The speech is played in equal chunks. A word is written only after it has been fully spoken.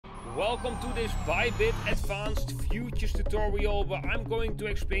Welcome to this Bybit Advanced Futures tutorial where I'm going to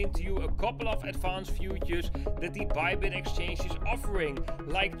explain to you a couple of advanced futures that the Bybit exchange is offering,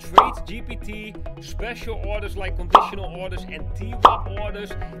 like TradeGPT, special orders like Conditional Orders and TWAP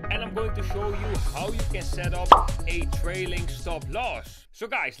Orders, and I'm going to show you how you can set up a trailing stop loss. So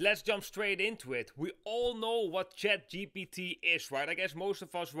guys, let's jump straight into it. We all know what ChatGPT is, right? I guess most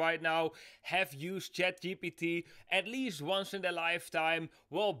of us right now have used ChatGPT at least once in their lifetime.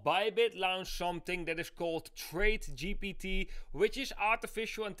 Well, Bybit launched something that is called TradeGPT, which is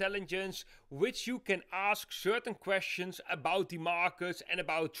artificial intelligence, which you can ask certain questions about the markets and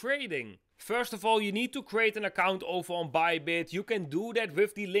about trading. First of all, you need to create an account over on Bybit. You can do that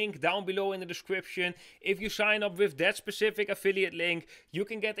with the link down below in the description. If you sign up with that specific affiliate link, you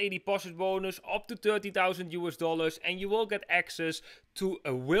can get a deposit bonus up to 30,000 US dollars, and you will get access to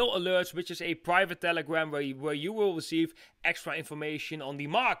a Will Alerts, which is a private telegram where you will receive extra information on the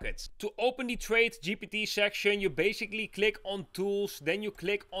markets. To open the TradeGPT section, you basically click on Tools, then you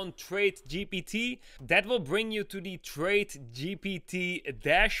click on TradeGPT. That will bring you to the TradeGPT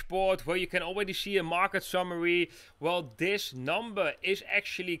dashboard where you can already see a market summary. Well, this number is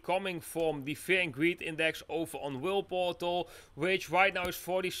actually coming from the Fear and Greed Index over on Will Portal, which right now is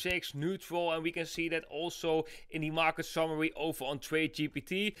 46 neutral, and we can see that also in the market summary over on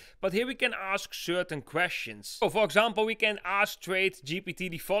TradeGPT. But here we can ask certain questions. So for example, we can ask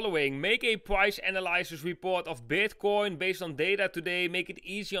TradeGPT the following: make a price analysis report of Bitcoin based on data today, make it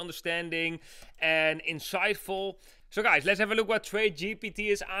easy understanding and insightful. So guys, let's have a look what TradeGPT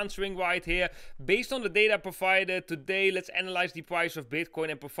is answering right here. Based on the data provided today, let's analyze the price of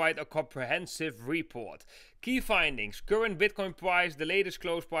Bitcoin and provide a comprehensive report. Key findings: current Bitcoin price, the latest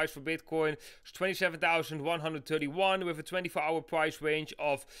close price for Bitcoin is 27,131 with a 24-hour price range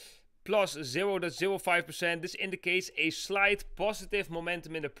of plus 0.05%. This indicates a slight positive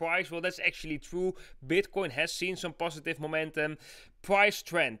momentum in the price. Well, that's actually true. Bitcoin has seen some positive momentum. Price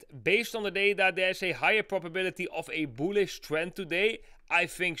trend: based on the data, there's a higher probability of a bullish trend today. I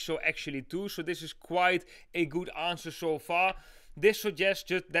think so actually too. So this is quite a good answer so far. This suggests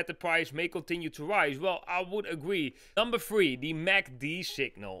just that the price may continue to rise. Well, I would agree. Number 3, the MACD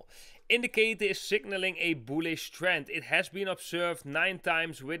signal. Indicator is signaling a bullish trend. It has been observed 9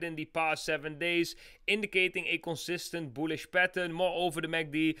 times within the past 7 days, indicating a consistent bullish pattern. Moreover, the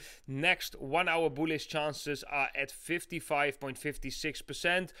MACD next 1 hour bullish chances are at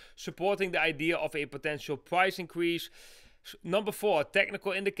 55.56%, supporting the idea of a potential price increase. Number 4,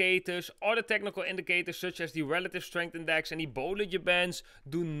 technical indicators. Other technical indicators such as the relative strength index and the Bollinger Bands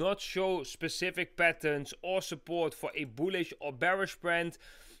do not show specific patterns or support for a bullish or bearish trend.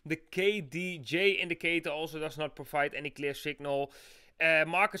 The KDJ indicator also does not provide any clear signal.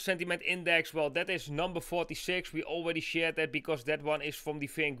 Market sentiment index, well, that is number 46. We already shared that because that one is from the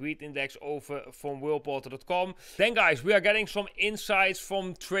Fear and Greed Index over from willportal.com. Then guys, we are getting some insights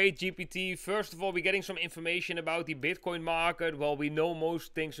from TradeGPT. First of all, we're getting some information about the Bitcoin market. Well, we know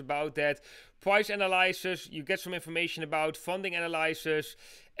most things about that. Price analysis, you get some information about funding analysis.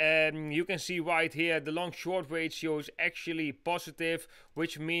 You can see right here the long short ratio is actually positive,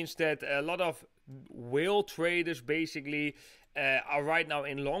 which means that a lot of whale traders basically are right now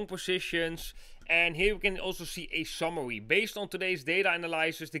in long positions. And here we can also see a summary. Based on today's data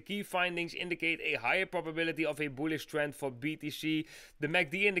analysis, the key findings indicate a higher probability of a bullish trend for BTC. The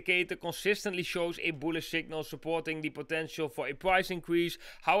MACD indicator consistently shows a bullish signal supporting the potential for a price increase.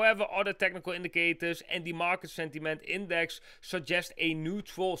 However, other technical indicators and the market sentiment index suggest a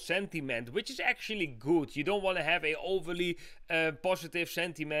neutral sentiment, which is actually good. You don't want to have a overly positive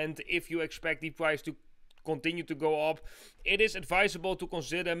sentiment if you expect the price to continue to go up. It is advisable to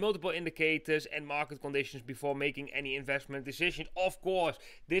consider multiple indicators and market conditions before making any investment decision. Of course,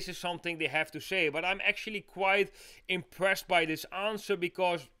 this is something they have to say, but I'm actually quite impressed by this answer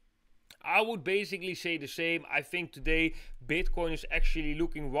because I would basically say the same. I think today Bitcoin is actually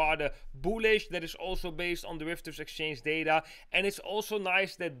looking rather bullish. That is also based on derivatives exchange data, and it's also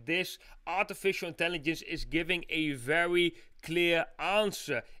nice that this artificial intelligence is giving a very clear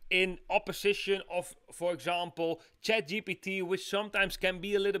answer in opposition of, for example, ChatGPT, which sometimes can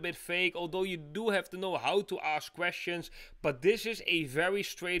be a little bit fake, although you do have to know how to ask questions. But this is a very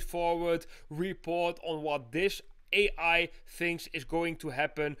straightforward report on what this AI thinks is going to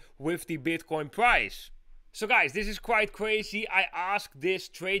happen with the Bitcoin price. So guys, this is quite crazy. I asked this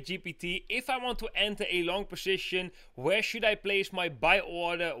TradeGPT, if I want to enter a long position, where should I place my buy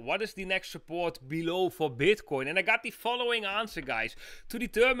order? What is the next support below for Bitcoin? And I got the following answer, guys. To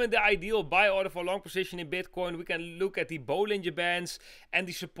determine the ideal buy order for long position in Bitcoin, we can look at the Bollinger Bands, and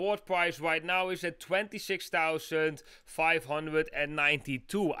the support price right now is at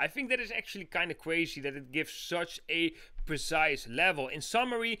 26,592. I think that is actually kind of crazy that it gives such a precise level. In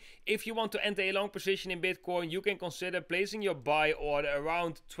summary, if you want to enter a long position in Bitcoin, you can consider placing your buy order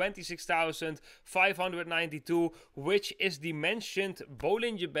around 26,592, which is the mentioned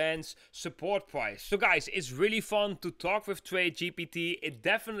Bollinger Bands support price. So guys, it's really fun to talk with TradeGPT. It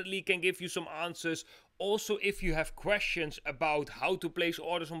definitely can give you some answers. Also, if you have questions about how to place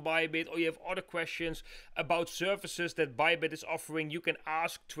orders on Bybit, or you have other questions about services that Bybit is offering, you can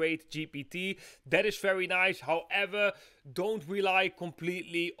ask TradeGPT. That is very nice. However, don't rely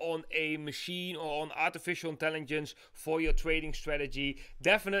completely on a machine or on artificial intelligence for your trading strategy.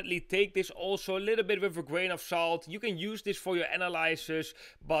 Definitely take this also a little bit with a grain of salt. You can use this for your analysis,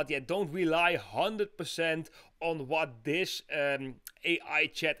 but yeah, don't rely 100% on what this AI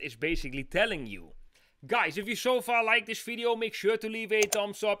chat is basically telling you. Guys, if you so far like this video, make sure to leave a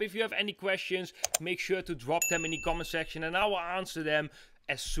thumbs up. If you have any questions, make sure to drop them in the comment section and I will answer them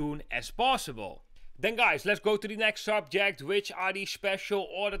as soon as possible. Then guys, let's go to the next subject, which are the special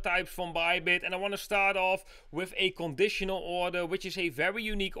order types from Bybit. And I want to start off with a conditional order, which is a very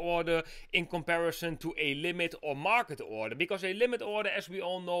unique order in comparison to a limit or market order. Because a limit order, as we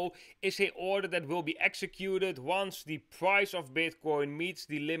all know, is an order that will be executed once the price of Bitcoin meets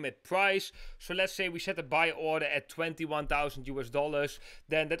the limit price. So let's say we set a buy order at 21,000 US,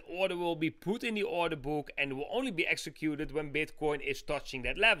 then that order will be put in the order book and will only be executed when Bitcoin is touching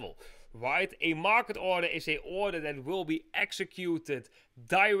that level. Right? A market order is an order that will be executed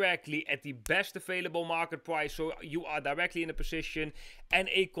directly at the best available market price, so you are directly in a position. And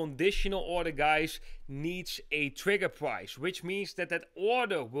a conditional order, guys, needs a trigger price, which means that that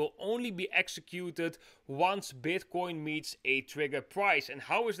order will only be executed once Bitcoin meets a trigger price. And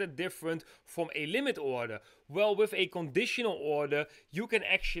how is that different from a limit order? Well, with a conditional order, you can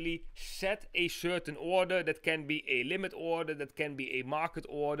actually set a certain order. That can be a limit order, that can be a market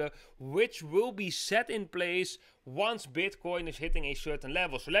order, which will be set in place once Bitcoin is hitting a certain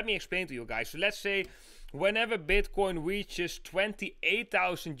level. So let me explain to you guys. So let's say whenever Bitcoin reaches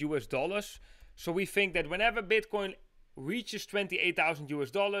 28,000 US, so we think that whenever Bitcoin reaches 28,000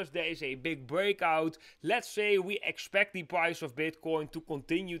 US, there is a big breakout. Let's say we expect the price of Bitcoin to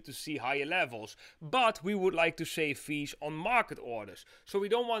continue to see higher levels, but we would like to save fees on market orders. So we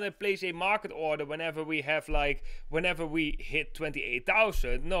don't want to place a market order whenever we have whenever we hit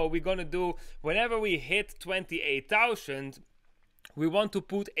 28,000. No, we're gonna do whenever we hit 28,000. We want to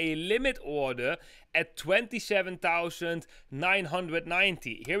put a limit order at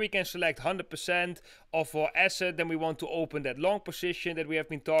 27,990. Here we can select 100% of our asset. Then we want to open that long position that we have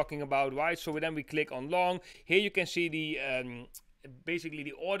been talking about, right? So then we click on long. Here you can see the basically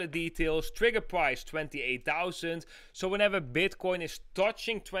the order details. Trigger price 28,000. So whenever Bitcoin is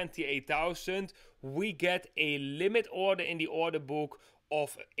touching 28,000, we get a limit order in the order book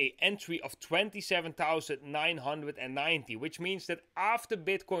of an entry of 27,990, which means that after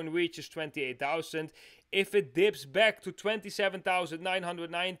Bitcoin reaches 28,000, if it dips back to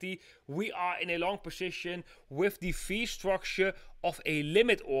 27,990, we are in a long position with the fee structure of a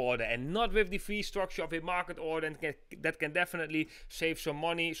limit order and not with the fee structure of a market order, and that can definitely save some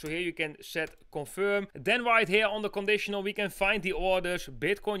money. So here you can set confirm. Then right here on the conditional, we can find the orders: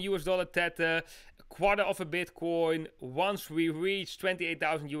 Bitcoin, US dollar, Tether, quarter of a Bitcoin once we reach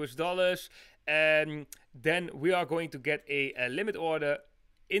 28,000 US, and then we are going to get a limit order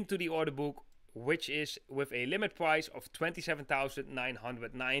into the order book, which is with a limit price of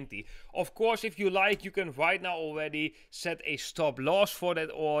 27,990. Of course, if you like, you can right now already set a stop loss for that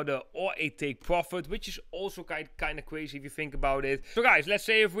order or a take profit, which is also kind of crazy if you think about it. So guys, let's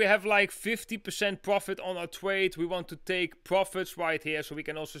say if we have like 50% profit on our trade, we want to take profits right here. So we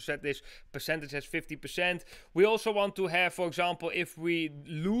can also set this percentage as 50%. We also want to have, for example, if we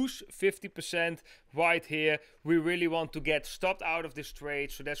lose 50% right here, we really want to get stopped out of this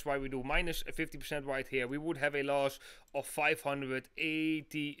trade. So that's why we do minus 50% right here. We would have a loss of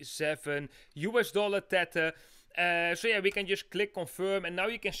 587 US dollar Tether. So yeah, we can just click confirm, and now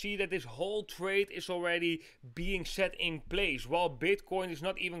you can see that this whole trade is already being set in place while Bitcoin is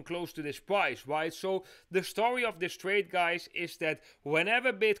not even close to this price, right? So the story of this trade, guys, is that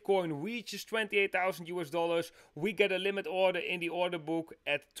whenever Bitcoin reaches 28,000 US dollars, we get a limit order in the order book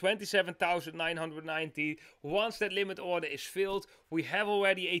at 27,990. Once that limit order is filled, we have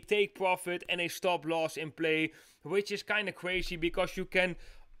already a take profit and a stop loss in play, which is kind of crazy because you can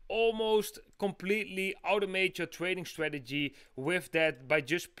almost completely automate your trading strategy with that by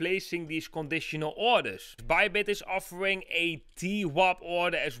just placing these conditional orders. Bybit is offering a TWAP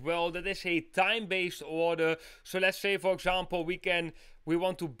order as well. That is a time-based order. So let's say, for example, we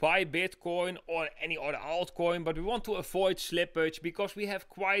want to buy Bitcoin or any other altcoin, but we want to avoid slippage because we have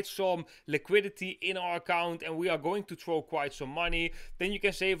quite some liquidity in our account and we are going to throw quite some money. Then you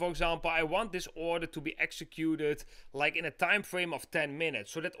can say, for example, I want this order to be executed like in a time frame of 10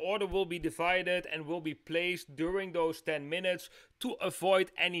 minutes. So that order will be divided and will be placed during those 10 minutes to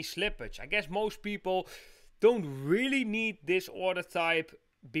avoid any slippage. I guess most people don't really need this order type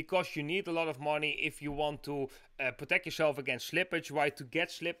because you need a lot of money if you want to protect yourself against slippage, right? To get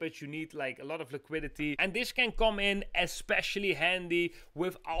slippage, you need like a lot of liquidity. And this can come in especially handy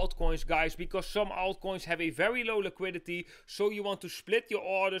with altcoins, guys, because some altcoins have a very low liquidity. So you want to split your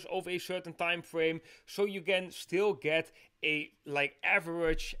orders over a certain time frame so you can still get a like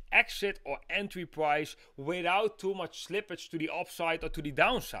average exit or entry price without too much slippage to the upside or to the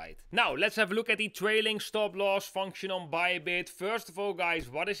downside. Now let's have a look at the trailing stop loss function on Bybit. First of all, guys,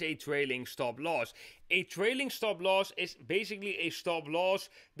 what is a trailing stop loss? A trailing stop loss is basically a stop loss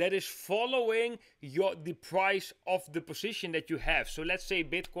that is following the price of the position that you have. So let's say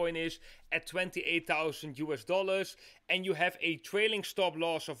Bitcoin is at 28,000 US dollars and you have a trailing stop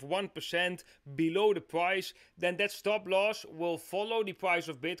loss of 1% below the price, then that stop loss will follow the price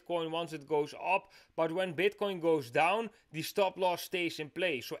of Bitcoin once it goes up. But when Bitcoin goes down, the stop loss stays in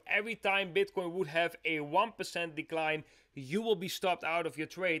place. So every time Bitcoin would have a 1% decline, you will be stopped out of your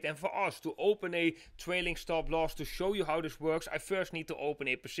trade. And for us to open a trailing stop loss, to show you how this works, I first need to open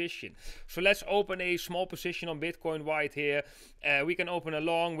a position. So let's open a small position on Bitcoin right here. We can open a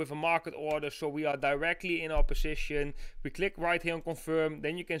long with a market order, so we are directly in our position. We click right here on confirm,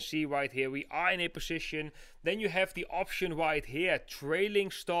 then you can see right here we are in a position. Then you have the option right here,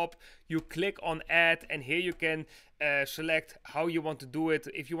 trailing stop. You click on add, and here you can select how you want to do it.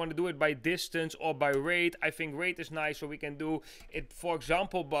 If you want to do it by distance or by rate, I think rate is nice, so we can do it, for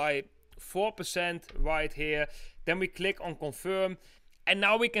example, by 4% right here. Then we click on confirm, and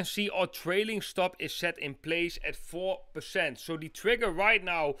now we can see our trailing stop is set in place at 4%. So the trigger right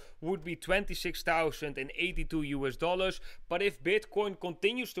now would be 26,082 US dollars. But if Bitcoin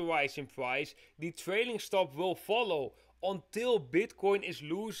continues to rise in price, the trailing stop will follow until Bitcoin is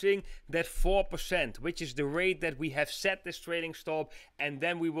losing that 4%, which is the rate that we have set this trailing stop, and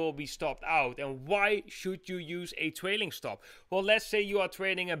then we will be stopped out. And why should you use a trailing stop? Well, let's say you are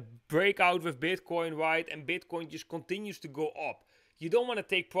trading a breakout with Bitcoin, right? And Bitcoin just continues to go up. You don't want to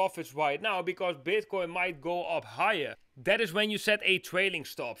take profits right now because Bitcoin might go up higher. That is when you set a trailing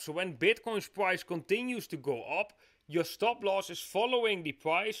stop. So when Bitcoin's price continues to go up, your stop loss is following the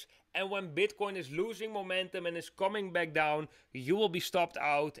price, and when Bitcoin is losing momentum and is coming back down, you will be stopped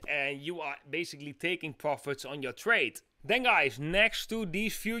out and you are basically taking profits on your trade. Then guys, next to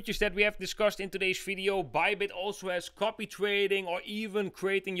these futures that we have discussed in today's video, Bybit also has copy trading or even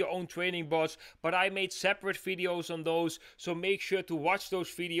creating your own trading bots, but I made separate videos on those, so make sure to watch those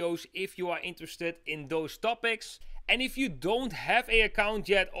videos if you are interested in those topics. And if you don't have an account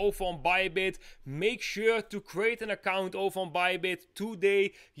yet over on Bybit, make sure to create an account over on Bybit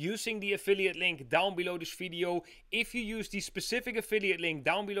today using the affiliate link down below this video. If you use the specific affiliate link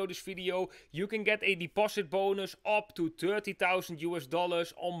down below this video, you can get a deposit bonus up to 30,000 US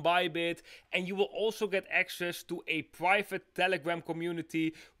dollars on Bybit. And you will also get access to a private Telegram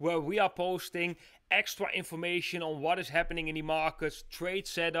community where we are posting extra information on what is happening in the markets, trade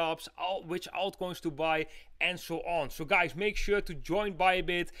setups, which altcoins to buy, and so on. So guys, make sure to join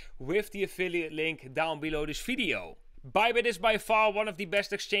Bybit with the affiliate link down below this video. Bybit is by far one of the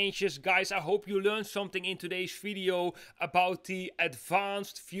best exchanges. Guys, I hope you learned something in today's video about the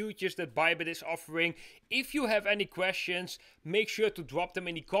advanced futures that Bybit is offering. If you have any questions, make sure to drop them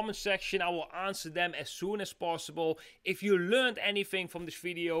in the comment section. I will answer them as soon as possible. If you learned anything from this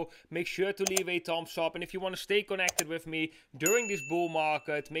video, make sure to leave a thumbs up. And if you want to stay connected with me during this bull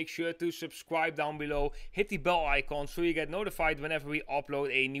market, make sure to subscribe down below. Hit the bell icon so you get notified whenever we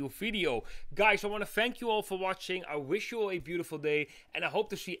upload a new video. Guys, I want to thank you all for watching. I wish you all a beautiful day, and I hope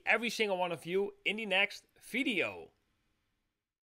to see every single one of you in the next video.